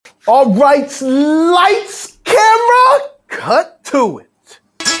All right, lights, camera, cut to it.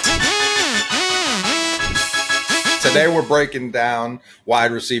 Today we're breaking down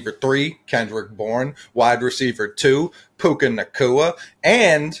wide receiver 3, Kendrick Bourne, wide receiver 2, Puka Nacua,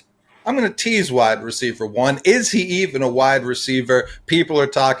 and I'm going to tease wide receiver 1. Is he even a wide receiver? People are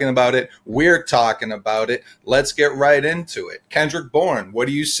talking about it. We're talking about it. Let's get right into it. Kendrick Bourne, what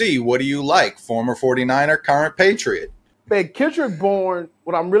do you see? What do you like? Former 49er, current Patriot. Man, Kendrick Bourne,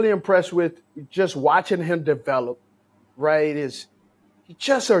 what I'm really impressed with, just watching him develop, right, is you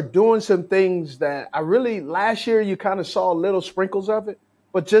just are doing some things that last year you kind of saw little sprinkles of it,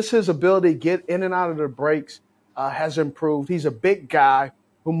 but just his ability to get in and out of the breaks has improved. He's a big guy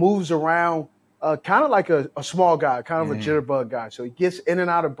who moves around kind of like a small guy, kind of a jitterbug guy. So he gets in and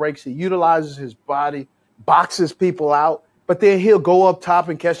out of breaks. He utilizes his body, boxes people out, but then he'll go up top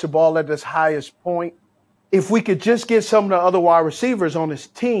and catch the ball at his highest point. If we could just get some of the other wide receivers on his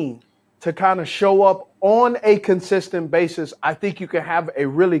team to kind of show up on a consistent basis, I think you can have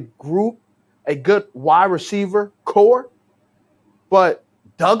a good wide receiver core. But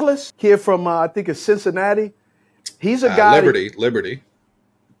Douglas, kid from, I think it's Cincinnati, he's a guy. Liberty.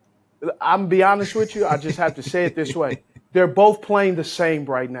 I'm going to be honest with you. I just have to say it this way. They're both playing the same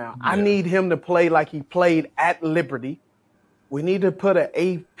right now. Yeah. I need him to play like he played at Liberty. We need to put an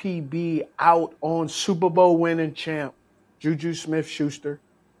APB out on Super Bowl winning champ, Juju Smith-Schuster.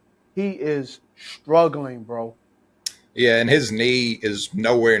 He is struggling, bro. Yeah, and his knee is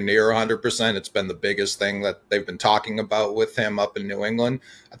nowhere near 100%. It's been the biggest thing that they've been talking about with him up in New England.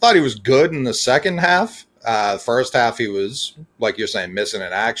 I thought he was good in the second half. First half, he was, like you're saying, missing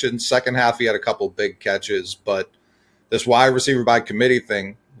in action. Second half, he had a couple big catches. But this wide receiver by committee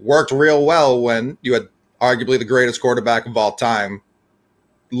thing worked real well when you had arguably the greatest quarterback of all time.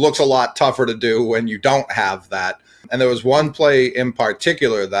 Looks a lot tougher to do when you don't have that. And there was one play in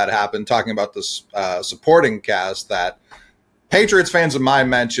particular that happened, talking about this supporting cast, that Patriots fans of mine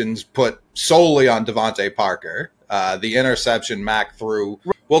mentions put solely on Devontae Parker. The interception Mac threw.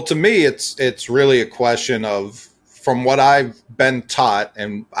 Well, to me, it's really a question of, from what I've been taught,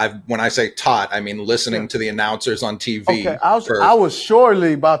 and when I say taught, I mean listening to the announcers on TV. Okay, I was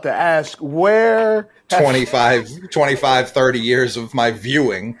surely about to ask where 25, 30 years of my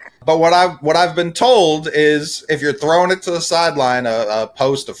viewing. But what I've been told is, if you're throwing it to the sideline, a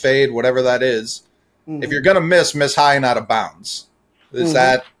post, a fade, whatever that is, if you're gonna miss high and out of bounds. Is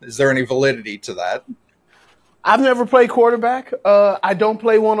there any validity to that? I've never played quarterback. I don't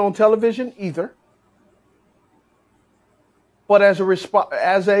play one on television either. But as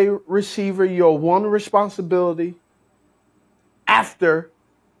a receiver, your one responsibility after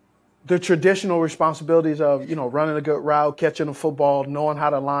the traditional responsibilities of, running a good route, catching a football, knowing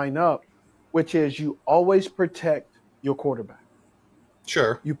how to line up, which is you always protect your quarterback.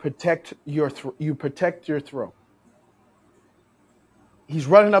 Sure. You protect your throw. He's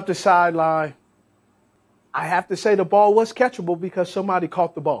running up the sideline. I have to say the ball was catchable because somebody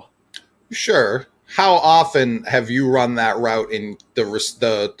caught the ball. Sure. How often have you run that route in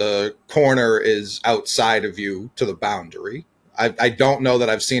the corner is outside of you to the boundary? I don't know that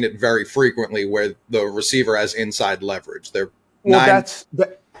I've seen it very frequently where the receiver has inside leverage. That's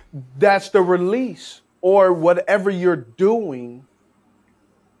the release or whatever you're doing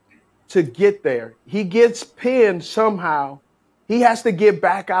to get there. He gets pinned somehow. He has to get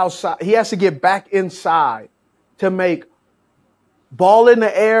back outside. He has to get back inside to make ball in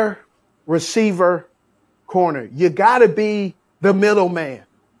the air, receiver, corner. You got to be the middleman.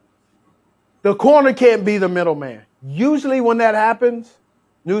 The corner can't be the middleman. Usually when that happens,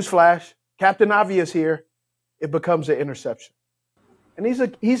 newsflash, Captain Obvious here, it becomes an interception. And he's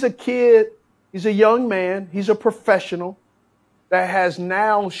a kid, he's a young man, he's a professional that has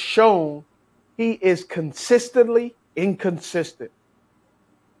now shown he is consistently inconsistent.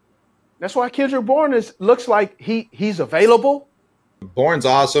 That's why Kendrick Bourne looks like he's available. Bourne's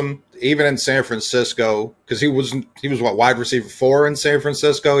awesome, even in San Francisco, because he was wide receiver 4 in San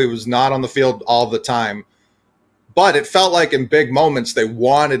Francisco. He was not on the field all the time, but it felt like in big moments they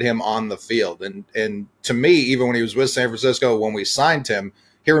wanted him on the field. And to me, even when he was with San Francisco, when we signed him,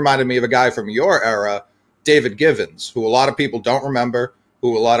 he reminded me of a guy from your era, David Givens, who a lot of people don't remember,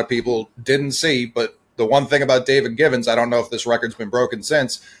 who a lot of people didn't see, but the one thing about David Givens, I don't know if this record's been broken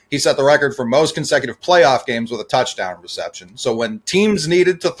since, he set the record for most consecutive playoff games with a touchdown reception. So when teams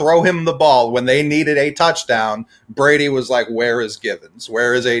needed to throw him the ball, when they needed a touchdown, Brady was like, where is Givens?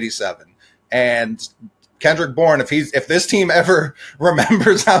 Where is 87? And Kendrick Bourne, if this team ever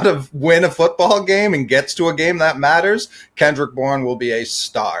remembers how to win a football game and gets to a game that matters, Kendrick Bourne will be a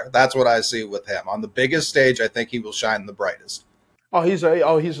star. That's what I see with him. On the biggest stage, I think he will shine the brightest. He's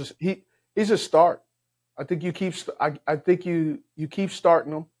a start. I think you keep I think you keep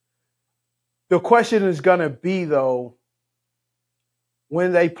starting him. The question is going to be though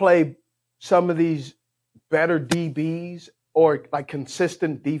when they play some of these better DBs or like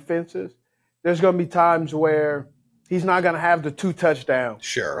consistent defenses. There's going to be times where he's not going to have the 2 touchdowns.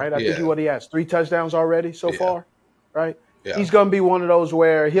 Sure. Right. I think he has 3 touchdowns already so far. Right. Yeah. He's going to be one of those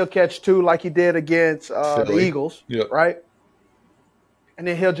where he'll catch 2 like he did against the Eagles. Yep. Right. And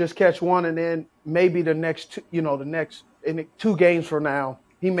then he'll just catch 1, and then maybe the next 2 games from now,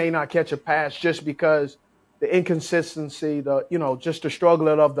 he may not catch a pass just because the inconsistency, just the struggle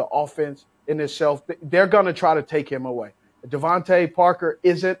of the offense in itself. They're going to try to take him away. Devontae Parker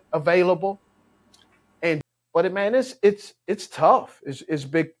isn't available, but man, it's tough. It's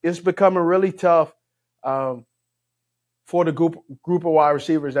big. It's becoming really tough for the group of wide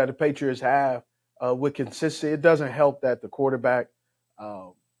receivers that the Patriots have with consistency. It doesn't help that the quarterback.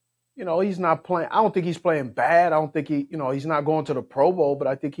 He's not playing. I don't think he's playing bad. I don't think he's not going to the Pro Bowl, but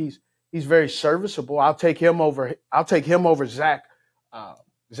I think he's very serviceable. I'll take him over Zach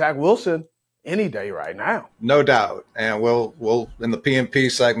Wilson any day right now. No doubt. And we'll in the P&P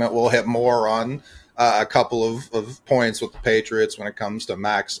segment, we'll hit more on a couple of points with the Patriots when it comes to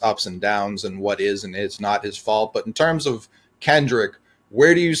Mac's ups and downs and what is and is not his fault. But in terms of Kendrick,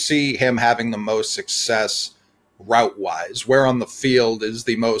 where do you see him having the most success route-wise? Where on the field is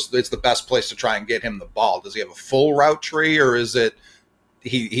it's the best place to try and get him the ball? Does he have a full route tree, or is it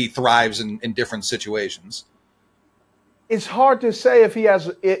he thrives in different situations? It's hard to say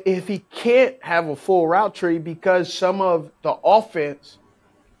if he can't have a full route tree because some of the offense,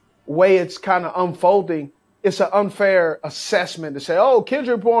 way it's kind of unfolding, it's an unfair assessment to say, oh,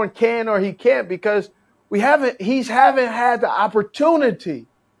 Kendrick Bourne can or he can't, because he haven't had the opportunity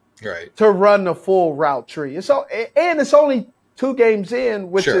to run the full route tree. It's only 2 games in,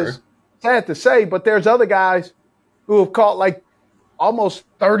 which is sad to say, but there's other guys who have caught like almost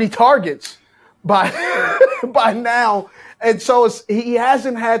 30 targets by now. And so he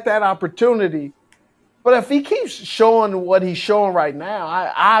hasn't had that opportunity. But if he keeps showing what he's showing right now,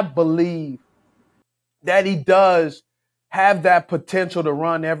 I believe that he does have that potential to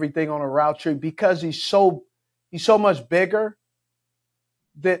run everything on a route tree because he's so much bigger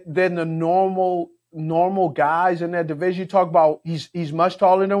than the normal guys in that division. You talk about he's much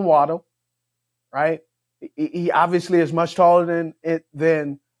taller than Waddle, right? He obviously is much taller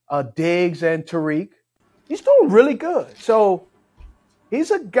than Diggs and Tariq. He's doing really good. So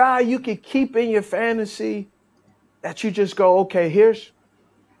he's a guy you can keep in your fantasy that you just go, okay,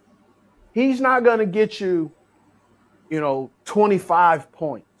 he's not going to get you, 25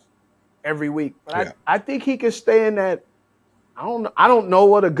 points every week. But I think he can stay in that. I don't know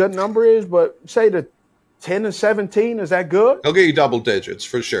what a good number is, but say the 10 and 17, is that good? He'll get you double digits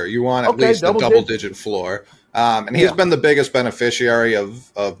for sure. You want at least a double-digit floor. And he's been the biggest beneficiary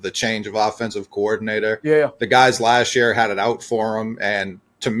of the change of offensive coordinator. Yeah. The guys last year had it out for him. And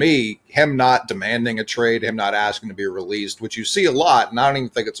to me, him not demanding a trade, him not asking to be released, which you see a lot, and I don't even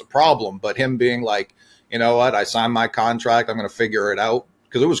think it's a problem, but him being like, you know what, I signed my contract, I'm going to figure it out.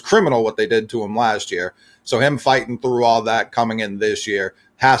 Because it was criminal what they did to him last year. So him fighting through all that coming in this year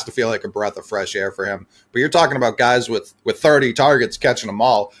has to feel like a breath of fresh air for him. But you're talking about guys with 30 targets catching them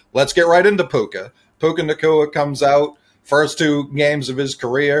all. Let's get right into Puka. Puka Nacua comes out, first 2 games of his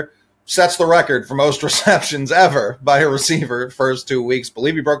career, sets the record for most receptions ever by a receiver first 2 weeks.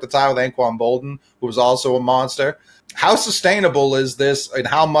 Believe he broke the tie with Anquan Bolden, who was also a monster. How sustainable is this, and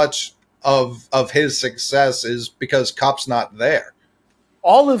how much of his success is because Kupp's not there?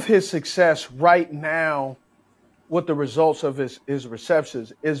 All of his success right now with the results of his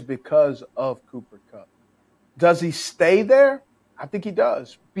receptions is because of Cooper Kupp. Does he stay there? I think he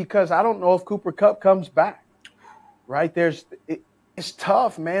does, because I don't know if Cooper Kupp comes back, right? It's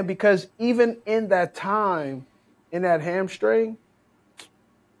tough, man, because even in that time, in that hamstring,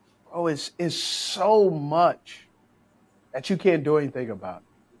 it's so much that you can't do anything about.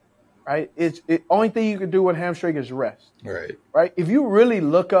 Right? Only thing you can do with hamstring is rest. Right? If you really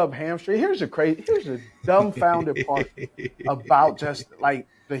look up hamstring, here's a dumbfounded part about just like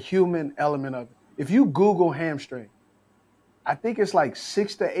the human element of it. If you Google hamstring, I think it's like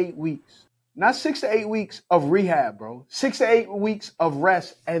 6 to 8 weeks. Not 6 to 8 weeks of rehab, bro. 6 to 8 weeks of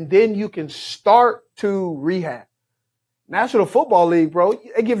rest, and then you can start to rehab. National Football League, bro,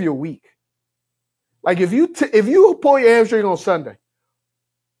 they give you a week. Like if you pull your hamstring on Sunday,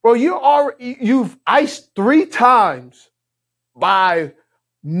 bro, you've iced 3 times by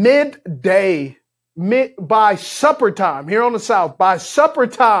midday, by supper time here on the South. By supper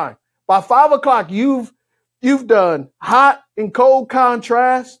time, by 5 o'clock, you've You've done hot and cold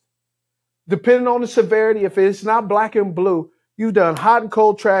contrast, depending on the severity. If it's not black and blue, you've done hot and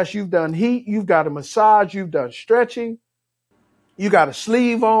cold trash. You've done heat. You've got a massage. You've done stretching. You got a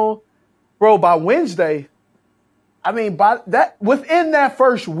sleeve on. Bro, by Wednesday, within that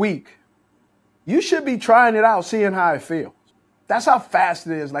first week, you should be trying it out, seeing how it feels. That's how fast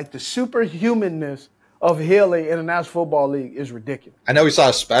it is. Like the superhumanness of healing in the National Football League is ridiculous. I know he saw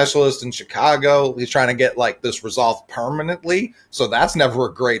a specialist in Chicago. He's trying to get like this resolved permanently. So that's never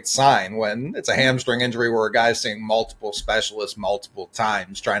a great sign when it's a hamstring injury where a guy's seeing multiple specialists multiple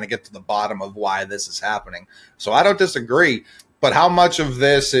times trying to get to the bottom of why this is happening. So I don't disagree. But how much of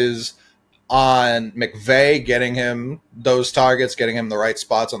this is on McVay getting him those targets, getting him the right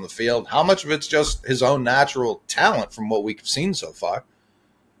spots on the field? How much of it's just his own natural talent from what we've seen so far?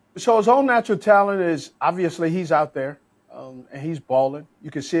 So his own natural talent is obviously he's out there and he's balling. You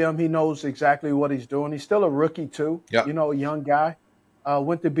can see him. He knows exactly what he's doing. He's still a rookie too. Yep. You know, a young guy.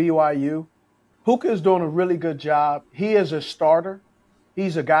 Went to BYU. Puka is doing a really good job. He is a starter.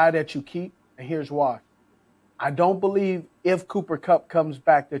 He's a guy that you keep, and here's why. I don't believe if Cooper Kupp comes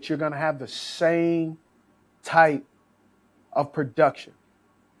back that you're going to have the same type of production.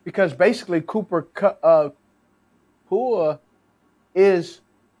 Because basically Pua is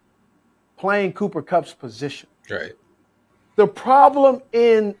playing Cooper Kupp's position. Right. The problem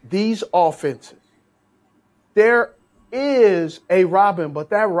in these offenses, there is a Robin,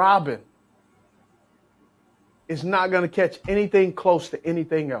 but that Robin is not going to catch anything close to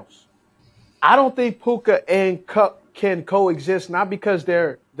anything else. I don't think Puka and Kupp can coexist, not because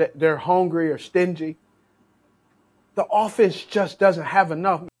they're hungry or stingy. The offense just doesn't have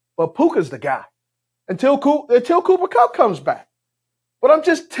enough. But Puka's the guy until Cooper Kupp comes back. But I'm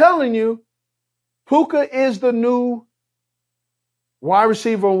just telling you, Puka is the new wide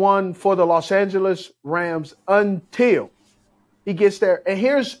receiver one for the Los Angeles Rams until he gets there. And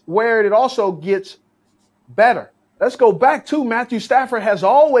here's where it also gets better. Let's go back to Matthew Stafford has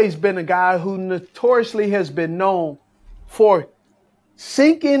always been a guy who notoriously has been known for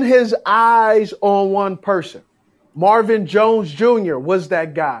sinking his eyes on one person. Marvin Jones Jr. was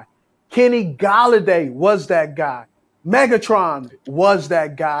that guy. Kenny Golladay was that guy. Megatron was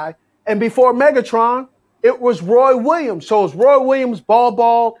that guy. And before Megatron, it was Roy Williams. So it was Roy Williams,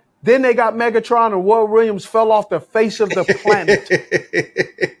 ball. Then they got Megatron and Roy Williams fell off the face of the planet.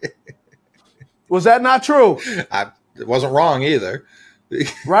 Was that not true? It wasn't wrong either.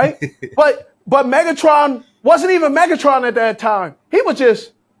 Right? But Megatron wasn't even Megatron at that time. He was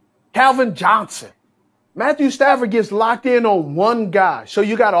just Calvin Johnson. Matthew Stafford gets locked in on one guy. So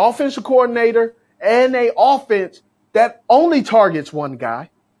you got an offensive coordinator and an offense that only targets one guy.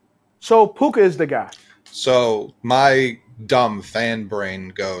 So Puka is the guy. So my dumb fan brain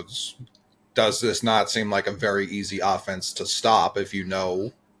goes, does this not seem like a very easy offense to stop if you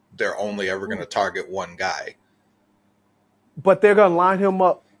know they're only ever going to target one guy? But they're going to line him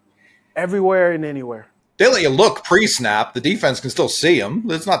up everywhere and anywhere. They let you look pre-snap. The defense can still see him.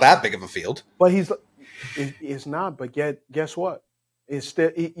 It's not that big of a field. But it's not. But guess what?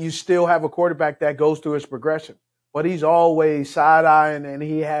 You still have a quarterback that goes through his progression. But he's always side-eyeing, and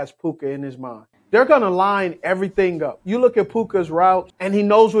he has Puka in his mind. They're going to line everything up. You look at Puka's routes, and he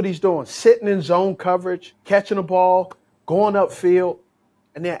knows what he's doing. Sitting in zone coverage, catching the ball, going upfield,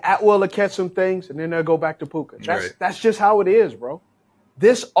 and then Atwell will catch some things, and then they'll go back to Puka. That's just how it is, bro.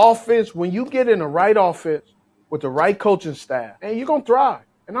 This offense, when you get in the right offense with the right coaching staff, and you're going to thrive.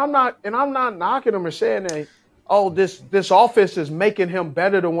 And I'm not knocking him or saying that, this offense is making him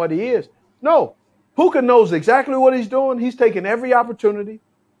better than what he is. No. Puka knows exactly what he's doing. He's taking every opportunity,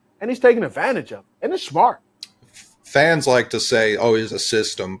 and he's taking advantage of it. And it's smart. Fans like to say, he's a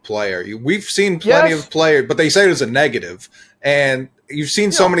system player. We've seen plenty of players, but they say it as a negative. And you've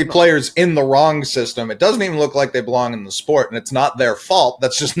seen so many players in the wrong system. It doesn't even look like they belong in the sport, and it's not their fault.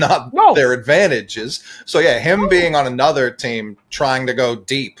 That's just not their advantages. So, him being on another team trying to go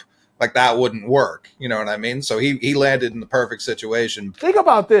deep, like that wouldn't work. You know what I mean? So he landed in the perfect situation. Think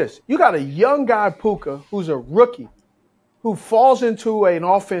about this. You got a young guy, Puka, who's a rookie, who falls into an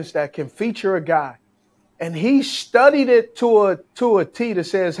offense that can feature a guy. And he studied it to a T that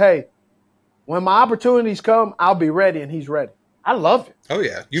says, hey, when my opportunities come, I'll be ready, and he's ready. I love it. Oh,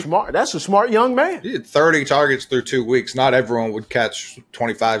 yeah. Smart. That's a smart young man. He had 30 targets through 2 weeks. Not everyone would catch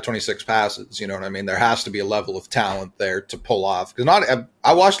 25, 26 passes. You know what I mean? There has to be a level of talent there to pull off. Because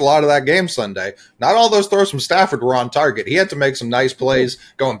I watched a lot of that game Sunday. Not all those throws from Stafford were on target. He had to make some nice plays,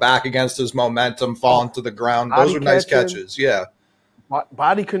 going back against his momentum, falling to the ground. Those were nice catches. Yeah.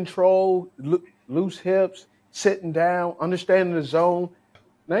 Body control, loose hips, sitting down, understanding the zone.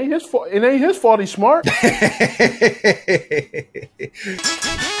 It ain't his fault. It ain't his fault he's smart.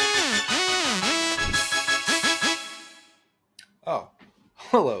 Oh,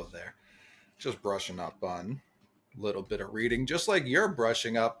 hello there. Just brushing up on a little bit of reading, just like you're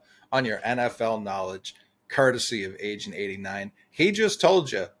brushing up on your NFL knowledge, courtesy of Agent 89. He just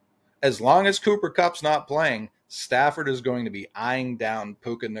told you, as long as Cooper Kupp's not playing, Stafford is going to be eyeing down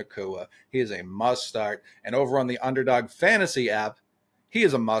Puka Nacua. He is a must start. And over on the Underdog Fantasy app, he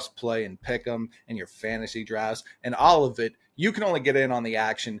is a must play and pick him in your fantasy drafts. And all of it, you can only get in on the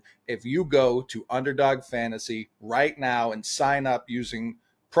action if you go to Underdog Fantasy right now and sign up using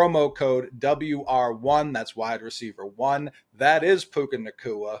promo code WR1. That's wide receiver 1. That is Puka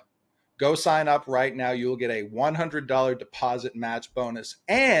Nacua. Go sign up right now. You'll get a $100 deposit match bonus.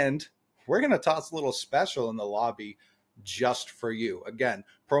 And we're going to toss a little special in the lobby just for you. Again,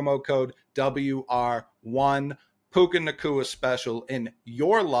 promo code WR1. Puka Nacua special in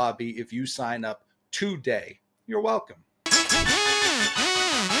your lobby if you sign up today. You're welcome.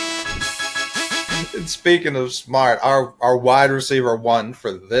 And speaking of smart, our wide receiver 1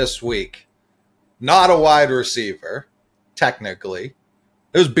 for this week, not a wide receiver, technically.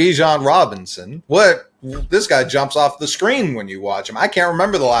 It was Bijan Robinson. This guy jumps off the screen when you watch him. I can't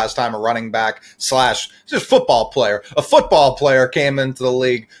remember the last time a running back / just football player, a football player came into the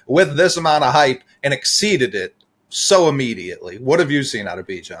league with this amount of hype and exceeded it so immediately. What have you seen out of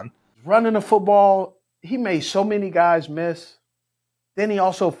Bijan? Running the football, he made so many guys miss. Then he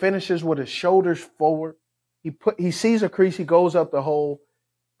also finishes with his shoulders forward. He sees a crease, he goes up the hole.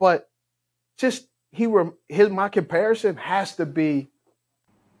 But just my comparison has to be,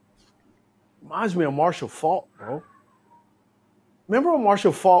 reminds me of Marshall Faulk, bro. Remember when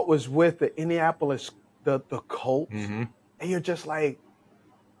Marshall Faulk was with the Indianapolis, the Colts? Mm-hmm. And you're just like,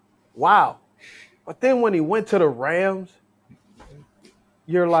 wow. But then when he went to the Rams,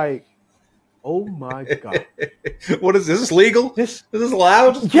 you're like, oh my God. What is this? Legal? Is this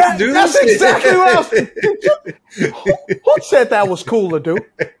allowed? Yeah, that's exactly what I was thinking. Who said that was cool to do?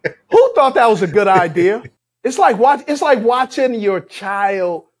 Who thought that was a good idea? It's like watching your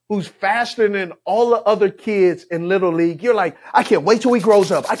child who's faster than all the other kids in Little League. You're like, I can't wait till he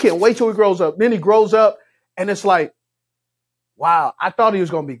grows up. I can't wait till he grows up. Then he grows up, and it's like, wow, I thought he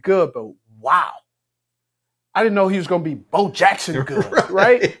was going to be good, but wow. I didn't know he was going to be Bo Jackson good,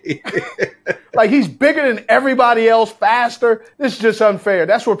 right? Like, he's bigger than everybody else, faster. This is just unfair.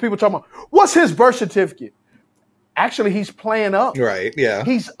 That's what people talk about. What's his birth certificate? Actually, he's playing up. Right, yeah.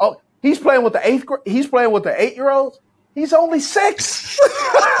 He's playing with the he's playing with the 8-year-olds. He's only 6.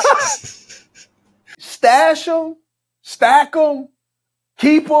 Stash him, stack him,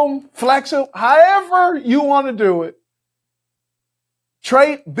 keep him, flex him, however you want to do it.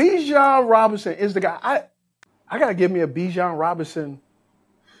 Bijan Robinson is the guy. I got to give me a Bijan Robinson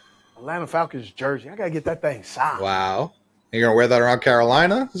Atlanta Falcons jersey. I got to get that thing signed. Wow. You're going to wear that around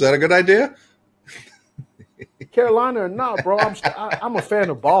Carolina? Is that a good idea? Carolina or not, bro. I'm a fan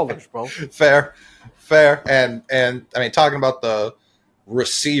of ballers, bro. Fair. And I mean, talking about the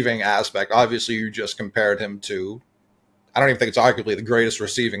receiving aspect, obviously you just compared him to, I don't even think it's arguably the greatest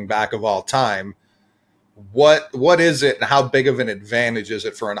receiving back of all time. What is it and how big of an advantage is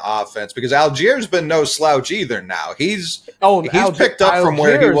it for an offense? Because Allgeier's been no slouch either now. He's picked up from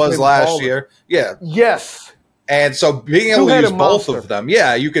where he was last year. Yeah. Yes. And so being able to use both of them,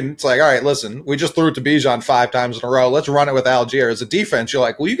 it's like, all right, listen, we just threw it to Bijan 5 times in a row. Let's run it with Allgeier. As a defense, you're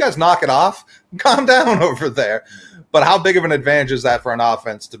like, will you guys knock it off? Calm down over there. But how big of an advantage is that for an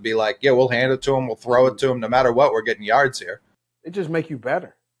offense to be like, yeah, we'll hand it to him, we'll throw it to him, no matter what, we're getting yards here. It just make you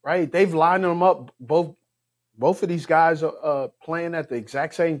better, right? They've lined them up. Both of these guys are playing at the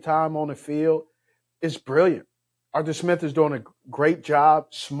exact same time on the field. It's brilliant. Arthur Smith is doing a great job,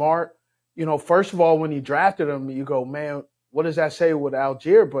 smart. You know, first of all, when you drafted him, you go, man, what does that say with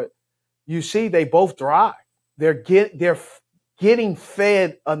Allgeier? But you see, they both thrive. They're getting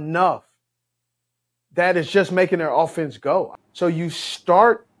fed enough that it's just making their offense go. So you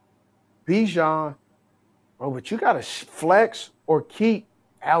start Bijan, but you got to flex or keep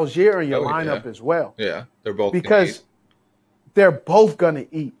Allgeier in your lineup as well. Yeah, they're both because they're both going to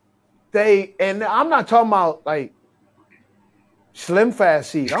eat. And I'm not talking about like Slim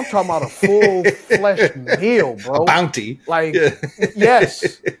Fast eat. I'm talking about a full flesh meal, bro. A bounty. Like,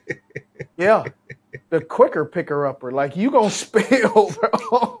 yes. Yeah. The quicker picker upper. Like, you gonna spill,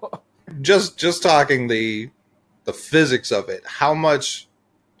 bro. Just talking the physics of it, how much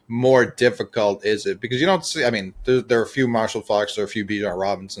more difficult is it? Because you don't see, I mean, there are a few Marshall Faulks, there are a few Bijan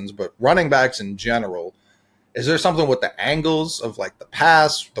Robinsons, but running backs in general, Is there something with the angles of like the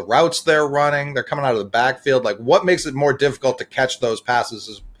pass, the routes they're running? They're coming out of the backfield. Like, what makes it more difficult to catch those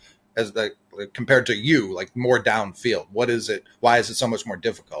passes compared to you, like more downfield? What is it? Why is it so much more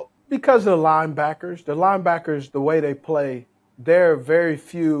difficult? Because of the linebackers. The linebackers, the way they play, there are very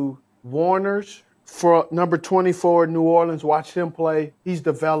few Warners. For number 24, New Orleans, watch him play. He's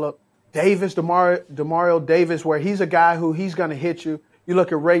developed. Davis, Demario Davis, where he's a guy who he's going to hit you. You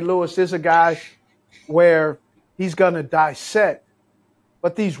look at Ray Lewis, there's a guy where he's going to dissect.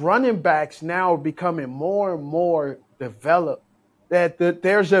 But these running backs now are becoming more and more developed, that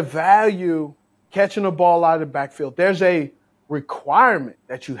there's a value catching the ball out of the backfield. There's a requirement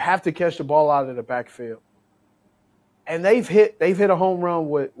that you have to catch the ball out of the backfield. And they've hit a home run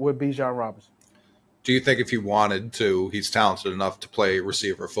with Bijan Robinson. Do you think if he wanted to, he's talented enough to play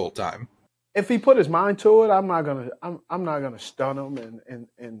receiver full time? If he put his mind to it, I'm not gonna stun him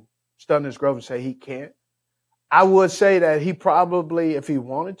and stun his growth and say he can't. I would say that he probably, if he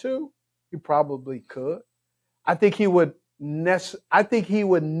wanted to, he probably could. I think he would need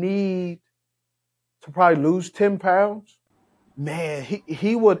to probably lose 10 pounds. Man,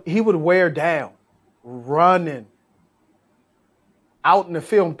 he would wear down running out in the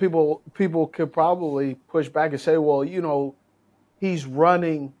field. People could probably push back and say, well, he's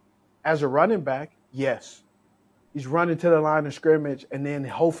running as a running back. Yes. He's running to the line of scrimmage, and then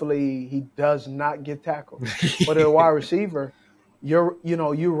hopefully he does not get tackled. But as a wide receiver, you're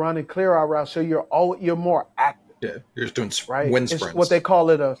running clear out routes, so you're more active. Yeah, you're just doing right? wind sprints. It's what they call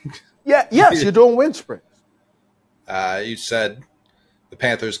it you're doing wind sprints. You said the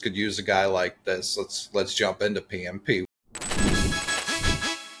Panthers could use a guy like this. Let's jump into PMP.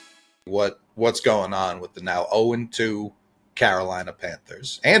 What's going on with the now 0-2 Carolina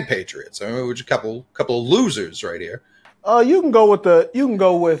Panthers and Patriots? I mean, we're just a couple of losers right here. You can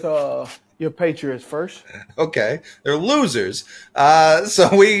go with your Patriots first. Okay, they're losers.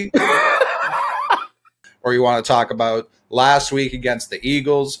 Or you want to talk about last week against the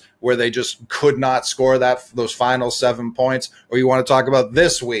Eagles, where they just could not score those final 7 points, or you want to talk about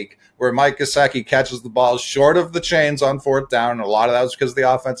this week, where Mike Gesicki catches the ball short of the chains on 4th down, and a lot of that was because of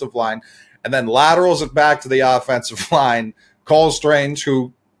the offensive line, and then laterals it back to the offensive line, Cole Strange,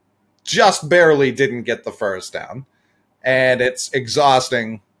 who just barely didn't get the first down, and it's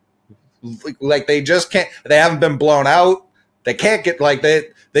exhausting. Like, they just can't, they haven't been blown out, they can't get, like,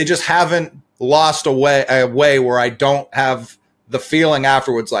 they just haven't lost a way where I don't have the feeling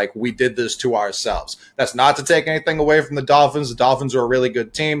afterwards like we did this to ourselves. That's not to take anything away from the Dolphins. The Dolphins are a really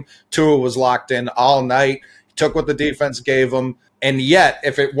good team. Tua was locked in all night. He took what the defense gave him. And yet,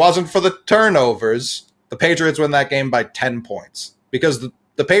 if it wasn't for the turnovers, the Patriots win that game by 10 points. Because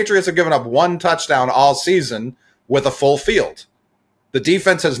the Patriots have given up 1 touchdown all season with a full field. The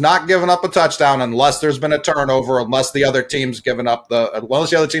defense has not given up a touchdown unless there's been a turnover, unless the other team's unless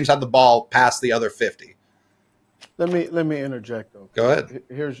the other team's had the ball past the other 50. Let me interject though. Go ahead.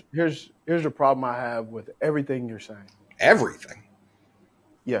 Here's the problem I have with everything you're saying. Everything.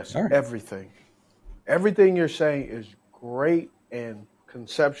 Yes, right. Everything. Everything you're saying is great, and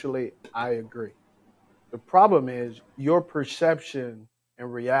conceptually I agree. The problem is your perception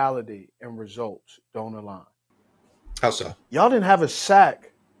and reality and results don't align. How so? Y'all didn't have a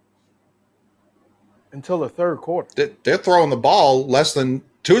sack until the third quarter. They're throwing the ball less than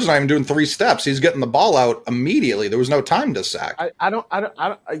Tua's not even doing 3 steps. He's getting the ball out immediately. There was no time to sack.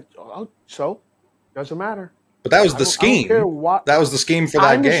 So doesn't matter. But that was the scheme. That was the scheme for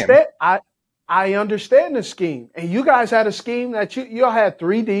that game. I understand the scheme, and you guys had a scheme that y'all had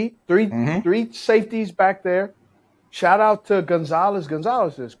 3 deep, three safeties back there. Shout out to Gonzalez.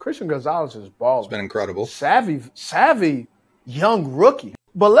 Christian Gonzalez is balling. It's been incredible. Savvy young rookie.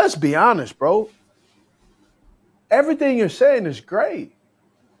 But let's be honest, bro. Everything you're saying is great.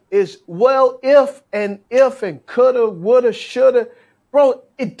 It's if and coulda, woulda, shoulda. Bro,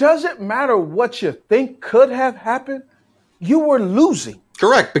 it doesn't matter what you think could have happened. You were losing.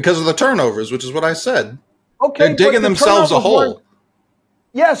 Correct, because of the turnovers, which is what I said. Okay, they're digging themselves a hole.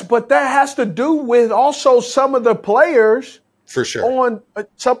 Yes, but that has to do with also some of the players. For sure. On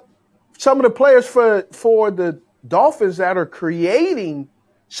some of the players for the Dolphins that are creating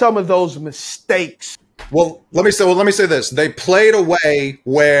some of those mistakes. Well, let me say this. They played a way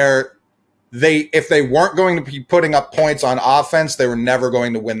where if they weren't going to be putting up points on offense, they were never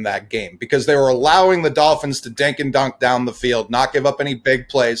going to win that game because they were allowing the Dolphins to dink and dunk down the field, not give up any big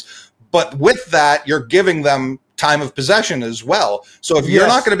plays. But with that, you're giving them time of possession as well. So if you're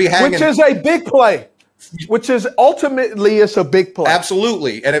not going to be hanging, which is a big play which is ultimately it's a big play.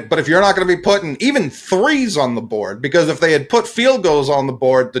 Absolutely. But if you're not going to be putting even threes on the board, because if they had put field goals on the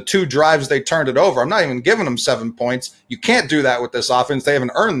board, the 2 drives they turned it over, I'm not even giving them 7 points. You can't do that with this offense. They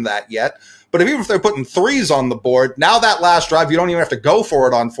haven't earned that yet. But even if they're putting threes on the board, now that last drive, you don't even have to go for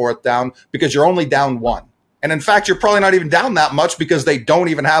it on 4th down because you're only down 1. And in fact, you're probably not even down that much because they don't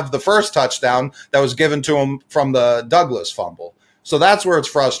even have the first touchdown that was given to them from the Douglas fumble. So that's where it's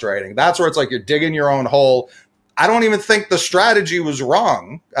frustrating. That's where it's like you're digging your own hole. I don't even think the strategy was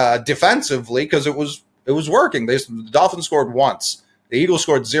wrong defensively because it was working. The Dolphins scored once. The Eagles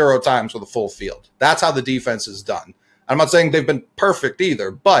scored 0 times with a full field. That's how the defense is done. I'm not saying they've been perfect either,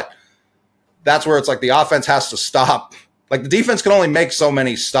 but that's where it's like the offense has to stop. Like the defense can only make so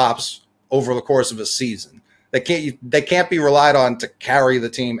many stops over the course of a season. They can't be relied on to carry the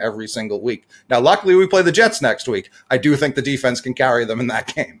team every single week. Now, luckily, we play the Jets next week. I do think the defense can carry them in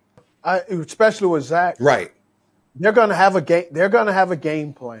that game. Especially with Zach. Right. They're going to have a game. They're going to have a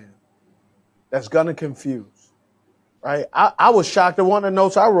game plan that's going to confuse. Right. I was shocked at one of the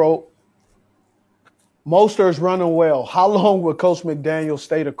notes I wrote. Mostert's running well. How long will Coach McDaniel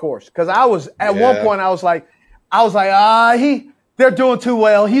stay the course? Because I was at one point I was like, they're doing too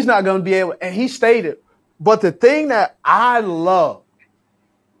well. He's not going to be able. And he stayed it. But the thing that I love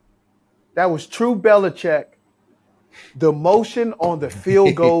that was true Belichick, the motion on the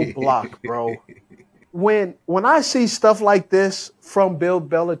field goal block, bro. When I see stuff like this from Bill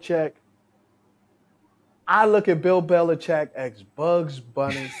Belichick, I look at Bill Belichick as Bugs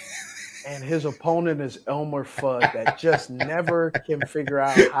Bunny. And his opponent is Elmer Fudd that just never can figure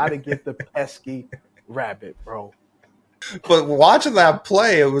out how to get the pesky rabbit, bro. But watching that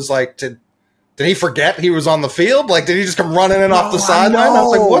play, it was like, did he forget he was on the field? Like, did he just come running in off the sideline? I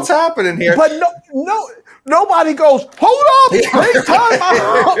was like, what's happening here? But no, nobody goes, hold up, take time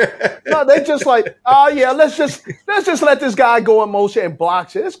out. No, they just like, let's just let this guy go in motion and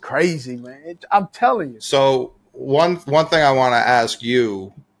blocks it. It's crazy, man. I'm telling you. So one thing I want to ask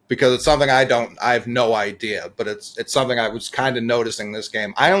you, because it's something I have no idea, but it's something I was kind of noticing this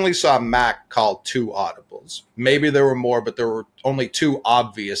game. I only saw Mac call 2 audibles. Maybe there were more, but there were only 2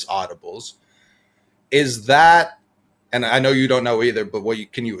 obvious audibles. Is that, and I know you don't know either, but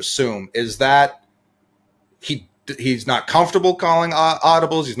can you assume, is that he's not comfortable calling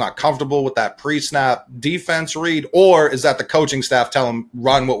audibles, he's not comfortable with that pre-snap defense read, or is that the coaching staff tell him,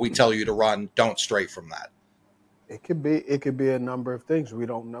 run what we tell you to run, don't stray from that? It could be a number of things. We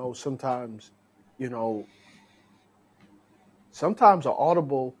don't know. Sometimes, sometimes an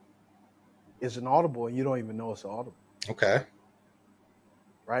audible is an audible and you don't even know it's an audible. Okay.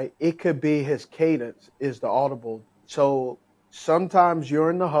 Right? It could be his cadence is the audible. So sometimes you're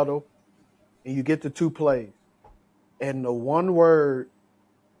in the huddle and you get the 2 plays. And the one word,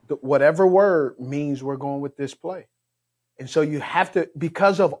 whatever word means we're going with this play. And so you have to,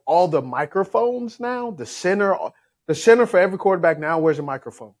 because of all the microphones now, the center for every quarterback now wears a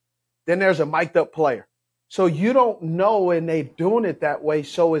microphone. Then there's a mic'd up player. So you don't know, and they're doing it that way,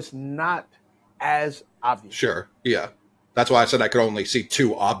 so it's not as obvious. Sure, yeah. That's why I said I could only see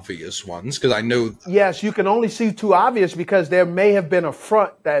 2 obvious ones, because I knew. Yes, you can only see 2 obvious because there may have been a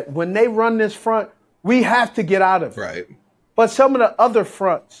front that when they run this front, we have to get out of it. Right. But some of the other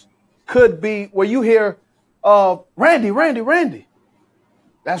fronts could be where you hear, Randy.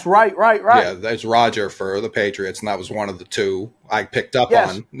 That's right. Yeah, that's Roger for the Patriots, and that was one of the 2 I picked up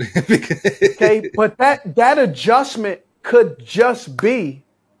on. Okay, but that adjustment could just be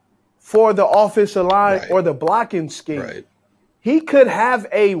for the offensive line or the blocking scheme. Right. He could have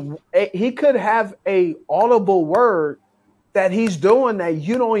a audible word that he's doing that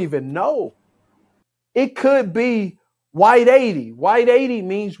you don't even know. It could be white 80. White 80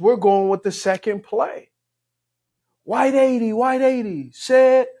 means we're going with the second play. White 80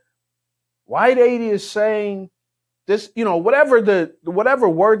 said, white 80 is saying this, whatever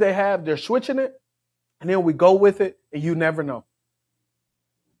word they have, they're switching it, and then we go with it, and you never know.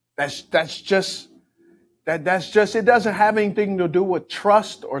 That's just, it doesn't have anything to do with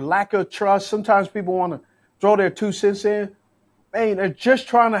trust or lack of trust. Sometimes people want to throw their 2 cents in. Man, they're just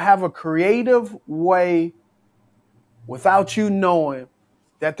trying to have a creative way without you knowing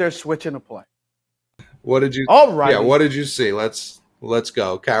that they're switching a play. What did you? All right. Yeah. What did you see? Let's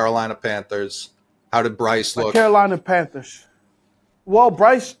go. Carolina Panthers. How did Bryce look? Carolina Panthers. Well,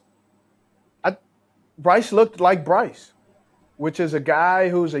 Bryce looked like Bryce, which is a guy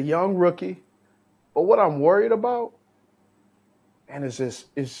who's a young rookie. But what I'm worried about, and is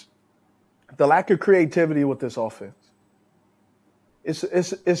the lack of creativity with this offense. It's.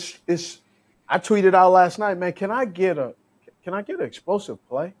 I tweeted out last night, man. Can I get an explosive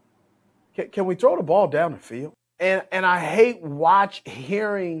play? Can we throw the ball down the field? And I hate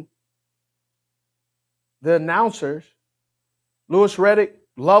hearing the announcers, Louis Riddick,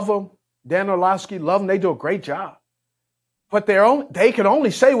 love them, Dan Orlovsky, love them. They do a great job. But they can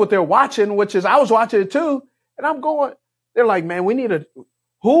only say what they're watching, which is I was watching it too, and I'm going. They're like, man, we need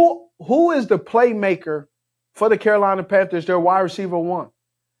who is the playmaker for the Carolina Panthers? Their wide receiver one,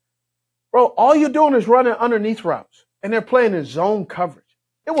 bro. All you're doing is running underneath routes, and they're playing in zone coverage.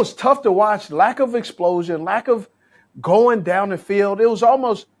 It was tough to watch. Lack of explosion, lack of going down the field. It was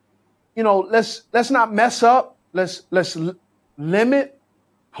almost, let's not mess up. Let's limit.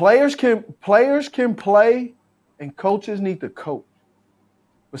 Players can play. And coaches need to coach.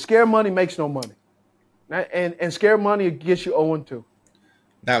 But scare money makes no money. And scare money gets you 0-2.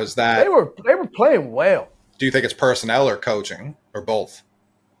 Now is that they were playing well. Do you think it's personnel or coaching or both?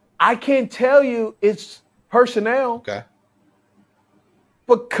 I can't tell you it's personnel. Okay.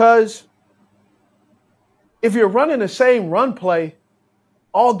 Because if you're running the same run play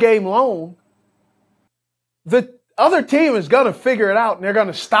all game long, the other team is going to figure it out and they're going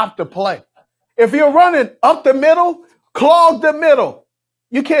to stop the play. If you're running up the middle, clog the middle.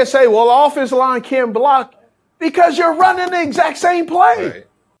 You can't say, well, the offensive line can't block because you're running the exact same play.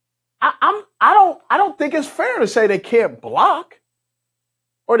 Right. I don't think it's fair to say they can't block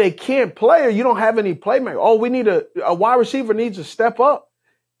or they can't play or you don't have any playmaker. Oh, we need a wide receiver needs to step up.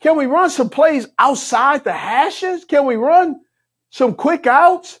 Can we run some plays outside the hashes? Can we run some quick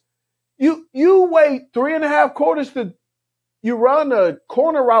outs? You wait 3.5 quarters you run a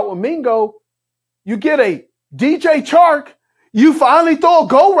corner route with Mingo. You get a DJ Chark. You finally throw a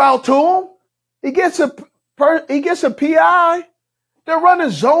go route to him. He gets a PI. They're running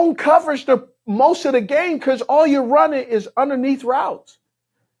zone coverage most of the game because all you're running is underneath routes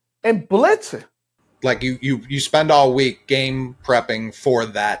and blitzing. Like you spend all week game prepping for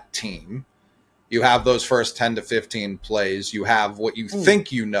that team. You have those first 10 to 15 plays. You have what you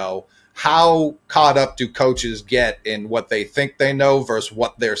think you know. How caught up do coaches get in what they think they know versus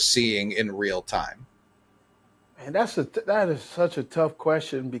what they're seeing in real time? And that is such a tough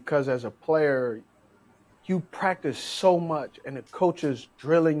question because as a player, you practice so much and the coach is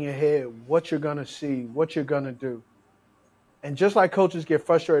drilling your head what you're going to see, what you're going to do. And just like coaches get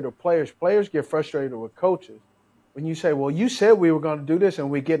frustrated with players get frustrated with coaches. When you say, well, you said we were going to do this and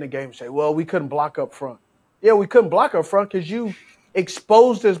we get in the game and say, well, we couldn't block up front. Yeah, we couldn't block up front because you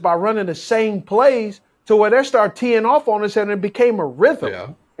exposed us by running the same plays to where they start teeing off on us and it became a rhythm. Yeah.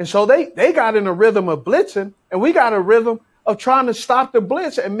 And so they got in a rhythm of blitzing and we got a rhythm of trying to stop the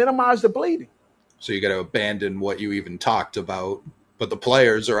blitz and minimize the bleeding. So you got to abandon what you even talked about, but the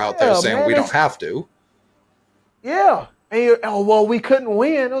players are out there saying we don't have to. Yeah. And we couldn't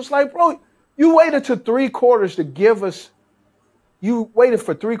win. It was like, bro, you waited to 3 quarters to give us, you waited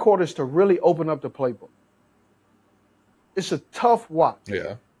for 3 quarters to really open up the playbook. It's a tough watch.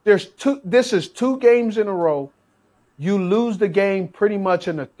 Yeah. This is 2 games in a row. You lose the game pretty much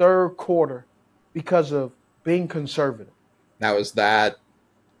in the 3rd quarter because of being conservative. Now is that,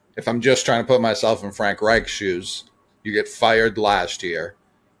 if I'm just trying to put myself in Frank Reich's shoes, you get fired last year.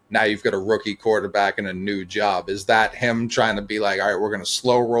 Now you've got a rookie quarterback and a new job. Is that him trying to be like, all right, we're going to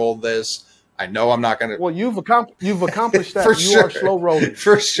slow roll this? I know I'm not going to. Well, you've accomplished that. For you sure. Are slow rolling.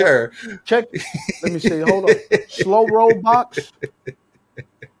 For sure. Check. Let me see. Hold on. Slow roll box.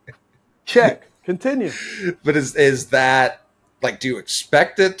 Check. Continue. But is that, like, do you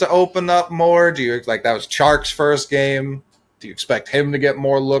expect it to open up more? Do you, like, that was Chark's first game? Do you expect him to get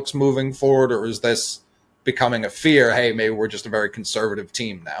more looks moving forward? Or is this becoming a fear? Hey, maybe we're just a very conservative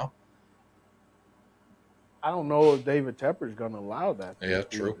team now. I don't know if David Tepper is going to allow that. Yeah,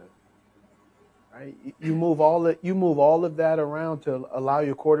 true. Right? You move all of that around to allow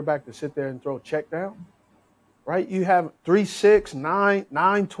your quarterback to sit there and throw a check down. Right? You have 3, 6, 9,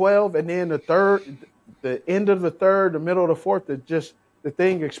 9, 12, and then the end of the third, the middle of the fourth, the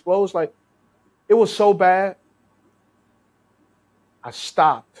thing explodes. Like, it was so bad. I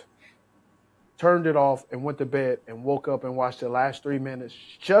stopped, turned it off, and went to bed and woke up and watched the last 3 minutes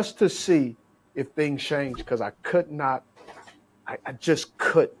just to see if things changed because I could not. I just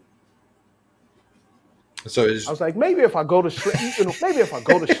couldn't. So I was like, maybe if I go to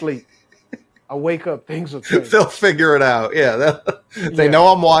sleep, I wake up, things will change. They'll figure it out. Yeah, they know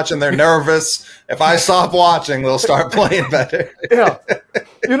I'm watching. They're nervous. If I stop watching, they'll start playing better. Yeah.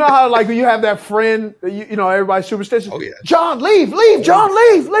 You know how, like, you have that friend, everybody's superstitious? Oh, yeah. John, leave, John,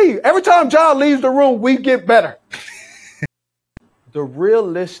 leave. Every time John leaves the room, we get better. The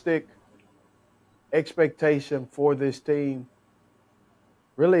realistic expectation for this team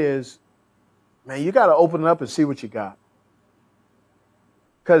really is, man, you got to open it up and see what you got.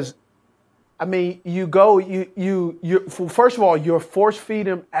 Because I mean, first of all, you're force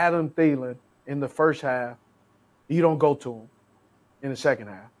feeding Adam Thielen in the first half. You don't go to him in the second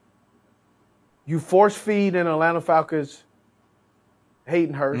half. You force feed in Atlanta Falcons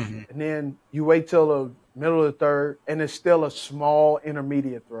Hayden Hurst, and then you wait till the middle of the third, and it's still a small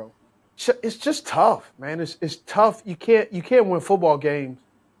intermediate throw. It's just tough, man. It's tough. You can't win football games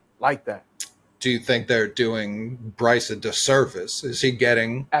like that. Do you think they're doing Bryce a disservice? Is he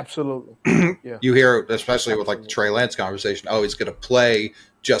getting absolutely? Yeah. You hear, especially with like the Trey Lance conversation, oh, he's going to play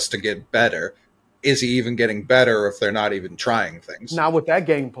just to get better. Is he even getting better if they're not even trying things? Not with that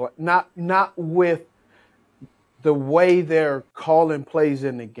gameplay. Not with the way they're calling plays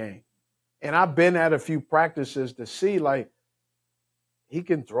in the game. And I've been at a few practices to see, like, he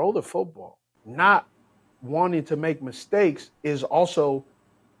can throw the football. Not wanting to make mistakes is also,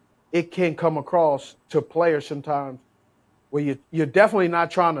 it can come across to players sometimes where you're definitely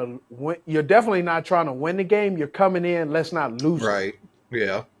not trying to win. You're definitely not trying to win the game. You're coming in, let's not lose right. it.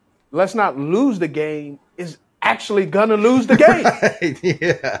 Yeah. Let's not lose the game is actually gonna lose the game.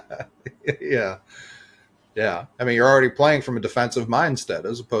 Right. Yeah. Yeah. I mean, you're already playing from a defensive mindset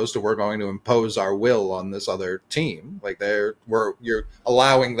as opposed to we're going to impose our will on this other team. Like you're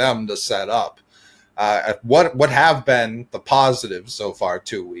allowing them to set up. What have been the positives so far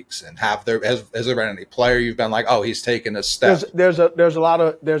 2 weeks, and has there been any player you've been like, oh, he's taken a step? There's a lot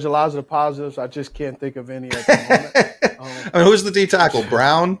of the positives. I just can't think of any at the moment. I mean, who's the D tackle?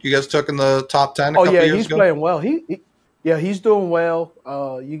 Brown? You guys took in the top 10 a couple years ago? He's playing well. He's doing well.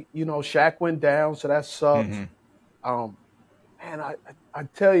 You know, Shaq went down, so that sucks. And I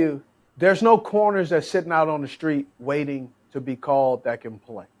tell you, there's no corners that's sitting out on the street waiting to be called that can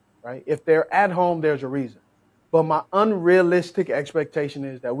play. Right? If they're at home, there's a reason. But my unrealistic expectation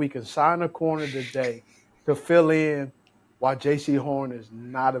is that we can sign a corner today to fill in while J.C. Horn is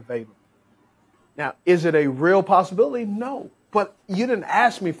not available. Now, is it a real possibility? No. But you didn't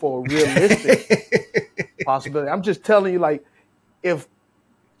ask me for a realistic possibility. I'm just telling you, like, if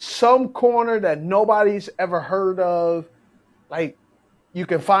some corner that nobody's ever heard of, like, you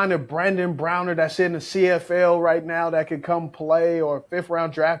can find a Brandon Browner that's in the CFL right now that can come play, or a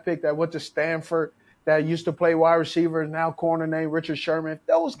fifth-round draft pick that went to Stanford that used to play wide receiver and now corner named Richard Sherman. If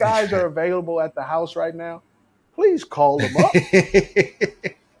those guys are available at the house right now, please call them up.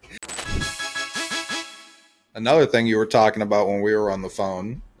 Another thing you were talking about when we were on the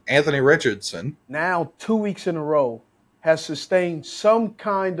phone, Anthony Richardson. Now 2 weeks in a row has sustained some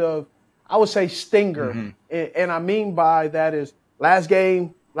kind of, I would say, stinger. And I mean by that is, last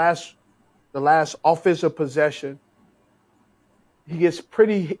game, the last offensive possession, he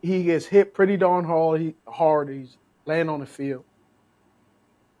gets hit pretty darn hard. He's laying on the field.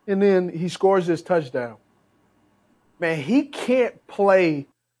 And then he scores his touchdown. Man, he can't play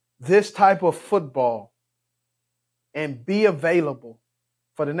this type of football and be available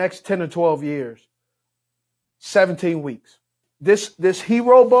for the next 10 or 12 years, 17 weeks. This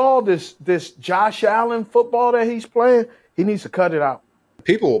hero ball, this Josh Allen football that he's playing, he needs to cut it out.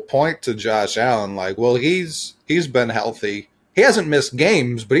 People will point to Josh Allen like, well, he's been healthy. He hasn't missed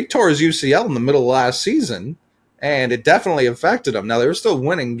games, but he tore his UCL in the middle of last season, and it definitely affected him. Now, they were still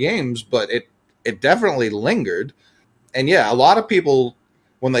winning games, but it definitely lingered. And, yeah, a lot of people,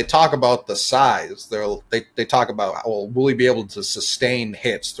 when they talk about the size, they talk about, well, will he be able to sustain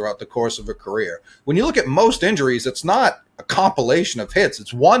hits throughout the course of a career? When you look at most injuries, it's not a compilation of hits.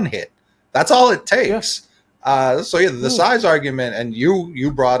 It's one hit. That's all it takes. Yeah. The size argument, and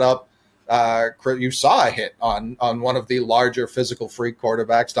you brought up, you saw a hit on one of the larger physical freak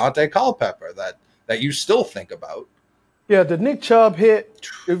quarterbacks, Dante Culpepper, that you still think about. Yeah, the Nick Chubb hit.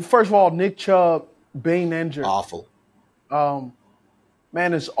 First of all, Nick Chubb being injured. Awful.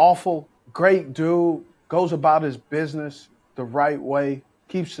 Man, it's awful. Great dude, goes about his business the right way,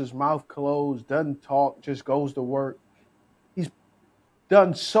 keeps his mouth closed, doesn't talk, just goes to work. He's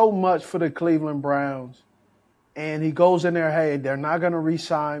done so much for the Cleveland Browns. And he goes in there, hey, they're not going to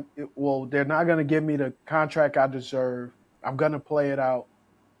re-sign. Well, they're not going to give me the contract I deserve. I'm going to play it out.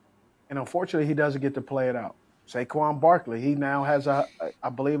 And unfortunately, he doesn't get to play it out. Saquon Barkley, he now has, I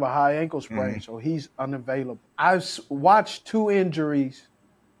believe, a high ankle sprain, so he's unavailable. I've watched 2 injuries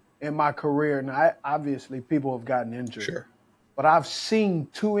in my career, and obviously people have gotten injured. Sure. But I've seen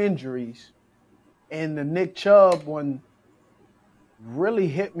 2 injuries, and the Nick Chubb one really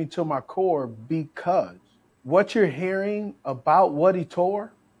hit me to my core because what you're hearing about what he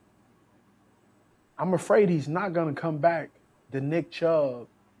tore, I'm afraid he's not going to come back the Nick Chubb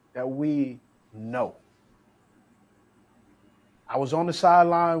that we know. I was on the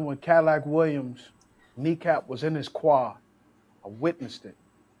sideline when Cadillac Williams' kneecap was in his quad. I witnessed it.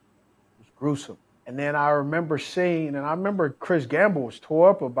 It was gruesome. And then I remember seeing, and I remember Chris Gamble was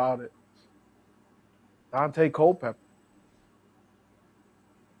tore up about it. Dante Culpepper.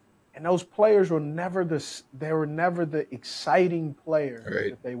 And those players were never the exciting players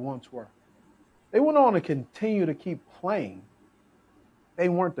that they once were. They went on to continue to keep playing. They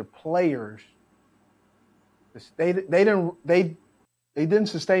weren't the players. They didn't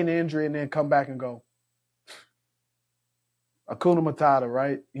sustain the injury and then come back and go, Hakuna Matata,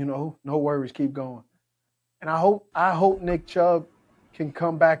 right? No worries, keep going. And I hope Nick Chubb can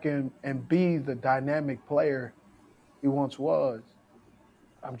come back and be the dynamic player he once was.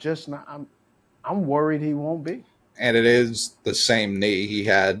 I'm worried he won't be. And it is the same knee he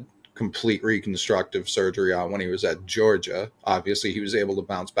had complete reconstructive surgery on when he was at Georgia. Obviously, he was able to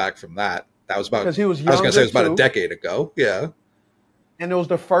bounce back from that. That was about, because he was I was going to say it was about too. a decade ago. Yeah. And it was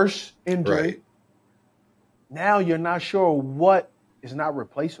the first injury. Right. Now you're not sure what is not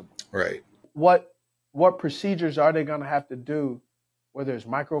replaceable. Right. What procedures are they going to have to do, whether it's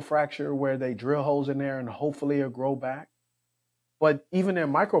microfracture, where they drill holes in there and hopefully it'll grow back. But even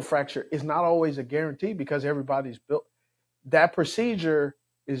in microfracture, it's not always a guarantee because everybody's built. That procedure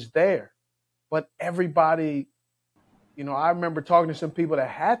is there. But everybody, I remember talking to some people that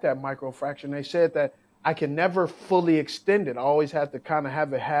had that microfracture, and they said that I can never fully extend it. I always have to kind of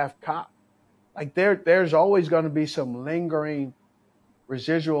have it half cocked. Like there's always going to be some lingering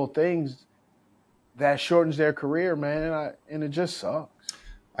residual things that shortens their career, man. And it just sucks.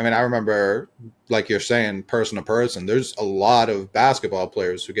 I mean, I remember, like you're saying, person to person, there's a lot of basketball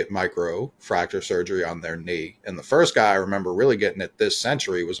players who get microfracture surgery on their knee. And the first guy I remember really getting it this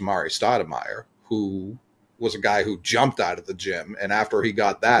century was Mari Stoudemire, who was a guy who jumped out of the gym. And after he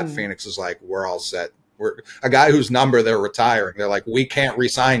got that, Phoenix is like, we're all set. We're a guy whose number they're retiring. They're like, we can't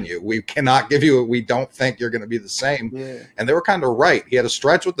re-sign you. We cannot give you it. We don't think you're going to be the same. Yeah. And they were kind of right. He had a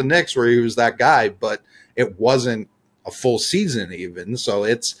stretch with the Knicks where he was that guy, but it wasn't a full season even. So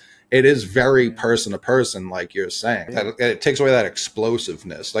it is very person to person, like you're saying. Yeah. It takes away that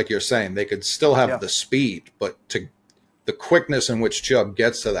explosiveness. Like you're saying, they could still have the speed, but the quickness in which Chubb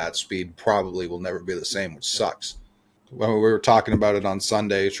gets to that speed probably will never be the same, which sucks. When we were talking about it on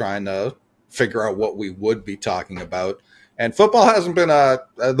Sunday, trying to figure out what we would be talking about. And football hasn't been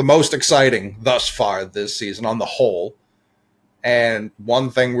the most exciting thus far this season on the whole. And one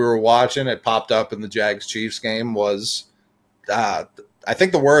thing we were watching, it popped up in the Jags-Chiefs game, was I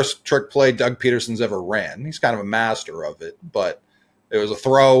think the worst trick play Doug Peterson's ever ran. He's kind of a master of it, but it was a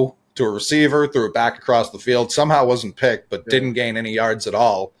throw to a receiver, threw it back across the field, somehow wasn't picked, but didn't gain any yards at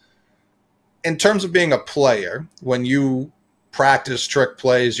all. In terms of being a player, when you practice trick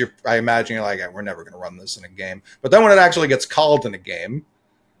plays, I imagine you're like, we're never going to run this in a game. But then when it actually gets called in a game,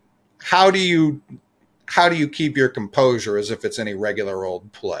 how do you keep your composure as if it's any regular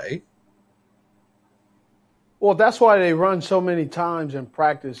old play? Well, that's why they run so many times in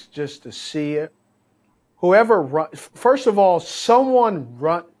practice, just to see it. Whoever run, first of all, someone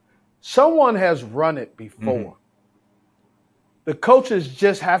has run it before. Mm-hmm. The coaches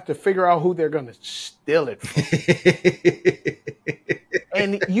just have to figure out who they're going to steal it from.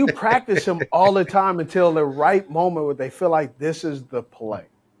 And you practice them all the time until the right moment where they feel like this is the play.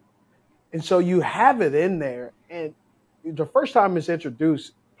 And so you have it in there. And the first time it's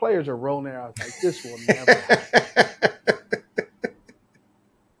introduced, players are rolling their eyes like, this will never happen.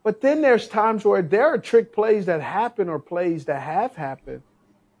 But then there's times where there are trick plays that happen or plays that have happened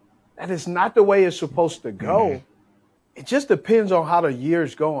that is not the way it's supposed to go. Mm-hmm. It just depends on how the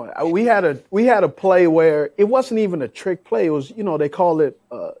year's going. We had a play where it wasn't even a trick play. It was, they call it,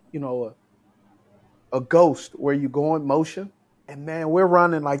 a ghost, where you go in motion. And man, we're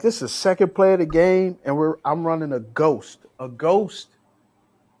running like this is the second play of the game, and I'm running a ghost. A ghost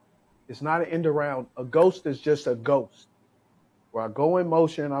is not an end around. A ghost is just a ghost. Where I go in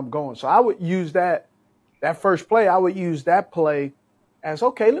motion, I'm going. So I would use that first play. I would use that play as,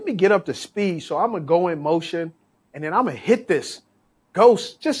 okay, let me get up to speed. So I'm gonna go in motion. And then I'm going to hit this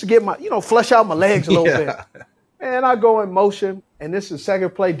ghost just to get my, flush out my legs a little bit. And I go in motion, and this is the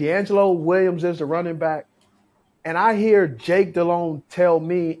second play. D'Angelo Williams is the running back. And I hear Jake Delhomme tell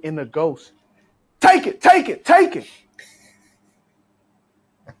me in the ghost, take it, take it, take it.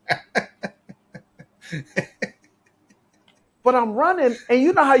 But I'm running, and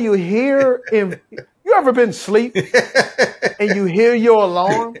you know how you hear you ever been asleep and you hear your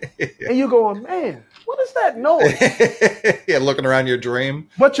alarm and you're going, man, what is that noise? Yeah, looking around your dream.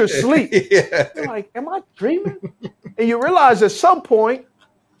 But you're asleep. Yeah. You're like, am I dreaming? And you realize at some point,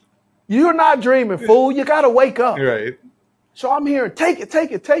 you're not dreaming, fool. You got to wake up. Right. So I'm hearing, take it,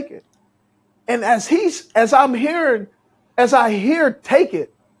 take it, take it. And as I hear take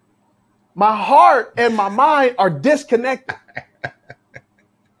it, My heart and my mind are disconnected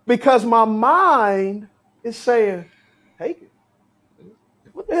because my mind is saying, take it.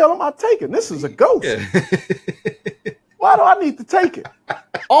 What the hell am I taking? This is a ghost. Yeah. Why do I need to take it?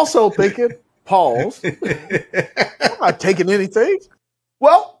 Also thinking, pause. I'm not taking anything.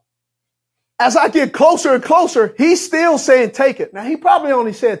 Well, as I get closer and closer, he's still saying take it. Now, he probably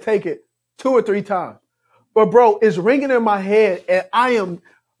only said take it 2 or 3 times. But, bro, it's ringing in my head, and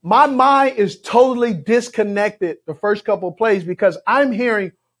my mind is totally disconnected the first couple of plays because I'm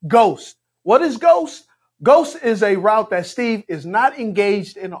hearing ghost. What is ghost? Ghost is a route that Steve is not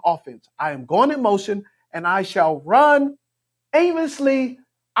engaged in the offense. I am going in motion, and I shall run aimlessly.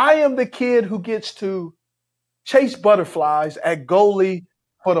 I am the kid who gets to chase butterflies at goalie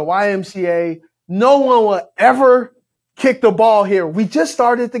for the YMCA. No one will ever kick the ball here. We just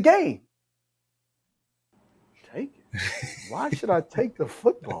started the game. Take it. Why should I take the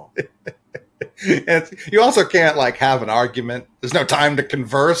football? You also can't have an argument. There's no time to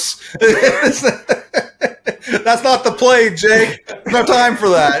converse. That's not the play, Jake. There's no time for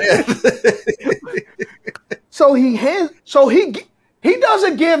that. So he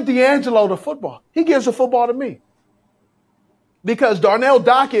doesn't give D'Angelo the football. He gives the football to me. Because Darnell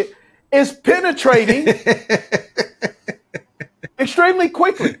Dockett is penetrating extremely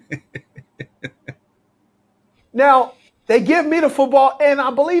quickly. Now, they give me the football, and I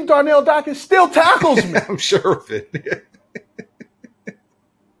believe Darnell Dockett still tackles me. I'm sure of it.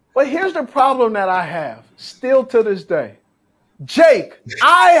 But here's the problem that I have, still to this day. Jake,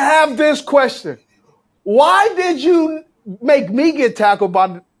 I have this question. Why did you make me get tackled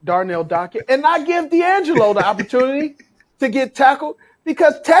by Darnell Dockett and not give D'Angelo the opportunity to get tackled?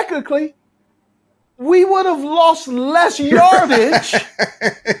 Because technically, we would have lost less yardage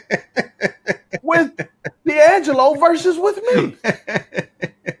with D'Angelo versus with me.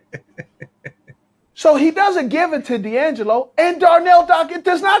 So he doesn't give it to D'Angelo, and Darnell Dockett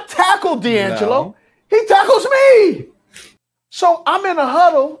does not tackle D'Angelo. No. He tackles me. So I'm in a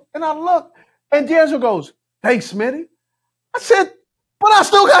huddle, and I look, and D'Angelo goes, thanks, Smitty. I said, but I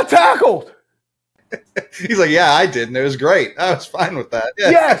still got tackled. He's like, yeah, I did, and it was great. I was fine with that. Yeah.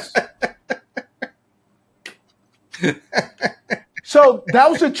 Yes. So that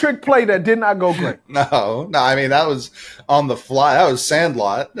was a trick play that did not go great. No. I mean, that was on the fly. That was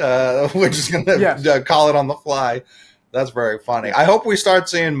Sandlot. We're just going to call it on the fly. That's very funny. I hope we start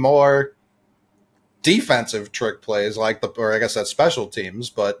seeing more defensive trick plays or I guess that's special teams,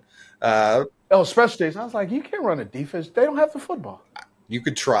 but special teams. I was like, you can't run a defense. They don't have the football. You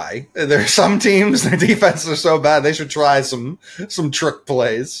could try. There are some teams, their defenses are so bad, they should try some trick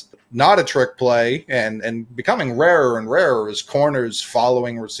plays. Not a trick play, and becoming rarer and rarer is corners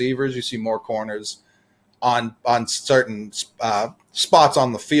following receivers. You see more corners on certain spots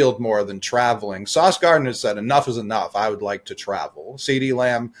on the field more than traveling. Sauce Gardner said, enough is enough. I would like to travel. CeeDee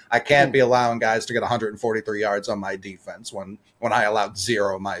Lamb, I can't be allowing guys to get 143 yards on my defense when I allowed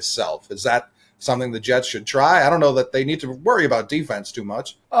 0 myself. Is that something the Jets should try? I don't know that they need to worry about defense too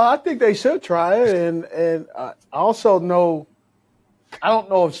much. I think they should try it, and I also know, I don't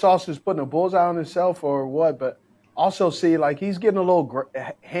know if Sauce is putting a bullseye on himself or what, but also see he's getting a little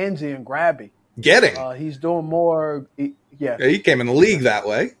handsy and grabby. He's doing more. Yeah, he came in the league that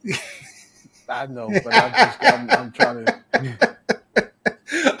way. I know, but I'm trying to.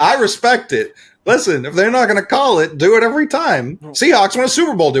 I respect it. Listen, if they're not going to call it, do it every time. Seahawks won a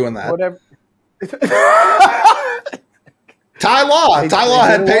Super Bowl doing that. Whatever. Ty Law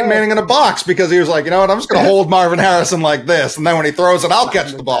had Peyton Manning in a box because he was like, you know what, I'm just going to hold Marvin Harrison like this, and then when he throws it, I'll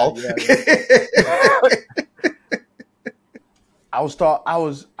catch the ball. I was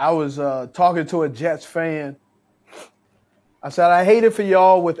talking to a Jets fan. I said, I hate it for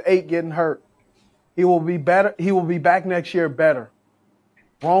y'all with 8 getting hurt. He will be better. He will be back next year better.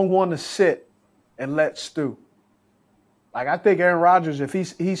 Wrong one to sit and let stew. I think Aaron Rodgers, if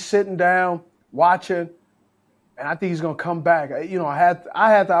he's sitting down watching, and I think he's going to come back. I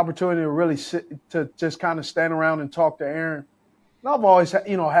had the opportunity to really sit, to just kind of stand around and talk to Aaron. And I've always,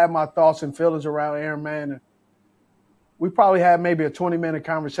 had my thoughts and feelings around Aaron, man. And we probably had maybe a 20-minute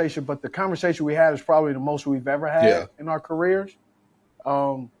conversation, but the conversation we had is probably the most we've ever had in our careers.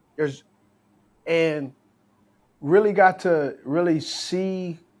 And really got to really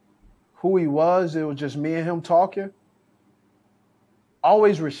see who he was. It was just me and him talking.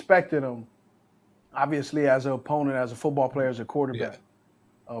 Always respected him. Obviously, as an opponent, as a football player, as a quarterback,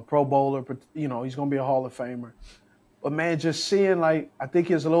 a Pro Bowler, but he's going to be a Hall of Famer. But man, just seeing I think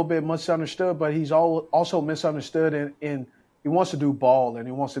he's a little bit misunderstood, but he's also misunderstood in he wants to do ball and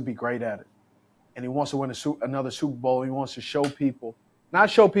he wants to be great at it, and he wants to win another Super Bowl. He wants to show people not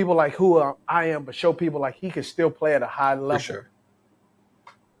show people like who I am, but show people like he can still play at a high level. For sure.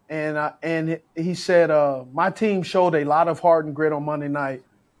 And he said, my team showed a lot of heart and grit on Monday night,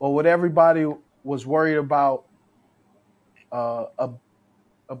 but what everybody was worried about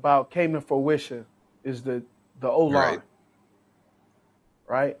came to fruition is the O-line,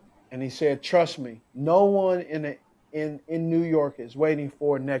 right? And he said, trust me, no one in New York is waiting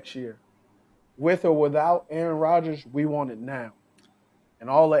for next year. With or without Aaron Rodgers, we want it now. And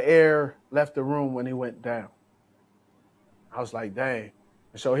all the air left the room when he went down. I was like, dang.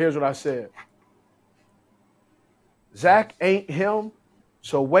 And so here's what I said. Zach ain't him,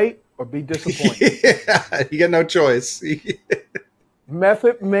 so wait or be disappointed. Yeah, you get no choice.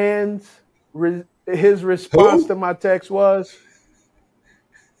 Method Man's his response to my text was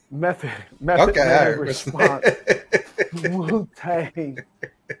Method Man's response. Wu-Tang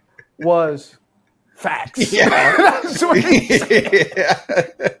was facts. Yeah. That's what he said. Yeah.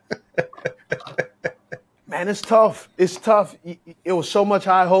 Man, it's tough. It's tough. It was so much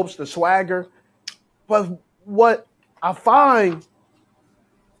high hopes, the swagger. But what I find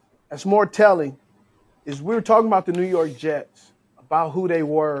that's more telling is we were talking about the New York Jets, about who they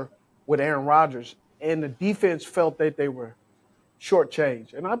were with Aaron Rodgers, and the defense felt that they were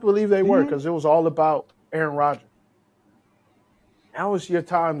shortchanged. And I believe they were because it was all about Aaron Rodgers. Now is your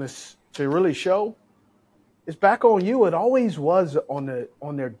time to really show. It's back on you. It always was on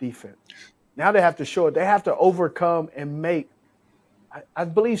their defense. Now they have to show it. They have to overcome and make. I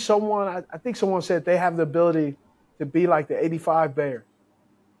believe I think someone said they have the ability to be like the 85 Bears.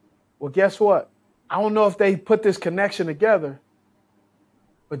 Well, guess what? I don't know if they put this connection together,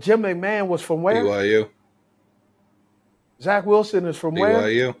 but Jim McMahon was from where? BYU. Zach Wilson is from where?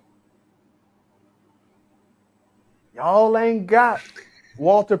 BYU. Y'all ain't got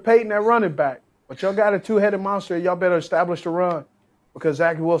Walter Payton at running back, but y'all got a two-headed monster. Y'all better establish the run because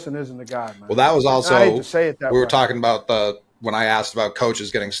Zach Wilson isn't the guy, man. Well, that was also, I hate to say it that we way. were talking about when I asked about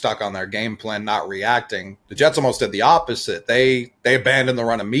coaches getting stuck on their game plan, not reacting. The Jets almost did the opposite. They abandoned the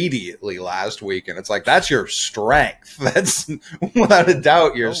run immediately last week, and it's like, that's your strength. That's without a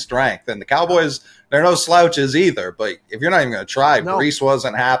doubt your strength. And the Cowboys, they're no slouches either, but if you're not even going to try, Brees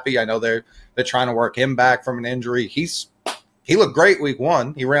wasn't happy. I know they're trying to work him back from an injury. He looked great week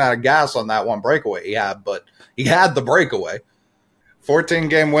one. He ran out of gas on that one breakaway he had, but he had the breakaway.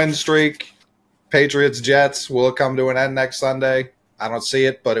 14-game win streak. Patriots, Jets, will it come to an end next Sunday? I don't see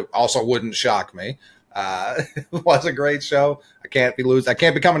it, but it also wouldn't shock me. It was a great show. I can't be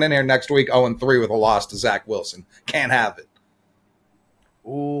coming in here next week 0-3 with a loss to Zach Wilson. Can't have it.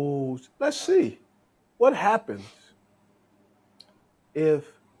 Ooh, let's see. What happens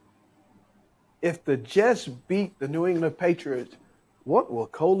if the Jets beat the New England Patriots? What will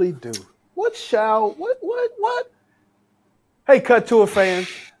Coley do? What? Hey, cut to it, fans.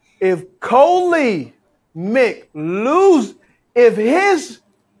 If Coley if his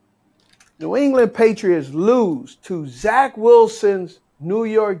New England Patriots lose to Zach Wilson's New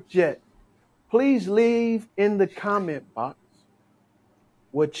York Jets, please leave in the comment box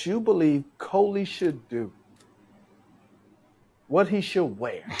what you believe Coley should do, what he should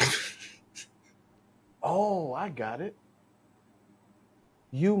wear. Oh, I got it.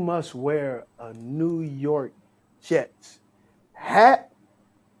 You must wear a New York Jets hat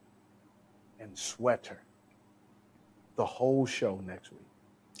and sweater the whole show next week.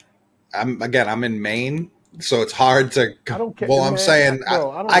 I'm in Maine, so it's hard to. I don't care. Well, I'm man, saying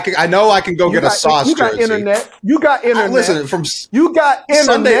bro, I can go get a sauce you got jersey. Internet. You got internet. Listen, from you got internet.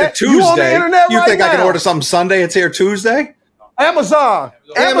 Sunday to Tuesday. You on the internet right think now? I can order something Sunday? It's here Tuesday. Amazon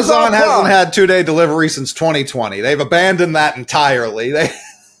hasn't had 2-day delivery since 2020. They've abandoned that entirely.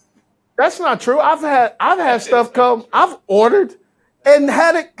 That's not true. I've had stuff come. I've ordered and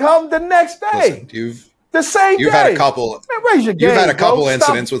had it come the next day. Listen, the same day. You've had a couple. Man, raise your game, you've had a couple bro.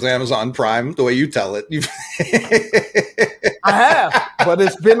 incidents with Amazon Prime. The way you tell it, I have, but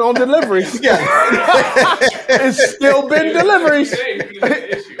it's been on delivery. Yeah, it's still been deliveries.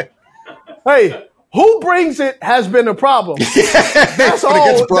 Hey, who brings it has been a problem. That's all.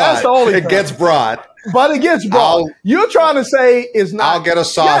 It gets brought. That's the only it gets brought. But it gets brought. You're trying to say is not. I'll get a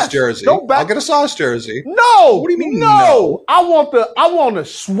sauce jersey. I'll get a sauce jersey. No. What do you mean? No. I want a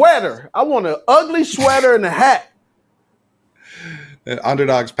sweater. I want an ugly sweater and a hat. The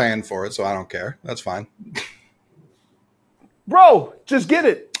underdog's paying for it, so I don't care. That's fine. Bro, just get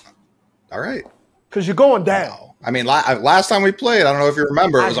it. All right. Because you're going down. No. I mean, last time we played, I don't know if you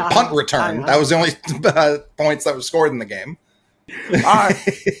remember, it was a punt return. That was the only points that was scored in the game. All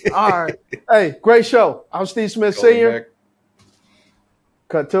right. Hey, great show. I'm Steve Smith Sr.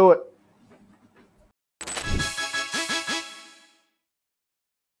 Cut to it.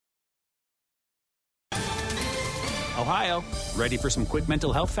 Ready for some quick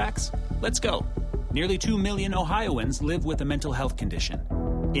mental health facts? Let's go. Nearly 2 million Ohioans live with a mental health condition.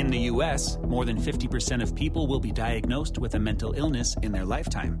 In the U.S., more than 50% of people will be diagnosed with a mental illness in their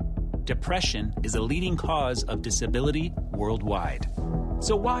lifetime. Depression is a leading cause of disability worldwide.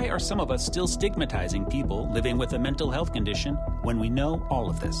 So why are some of us still stigmatizing people living with a mental health condition when we know all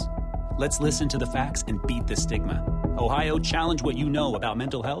of this? Let's listen to the facts and beat the stigma. Ohio, challenge what you know about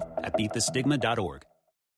mental health at beatthestigma.org.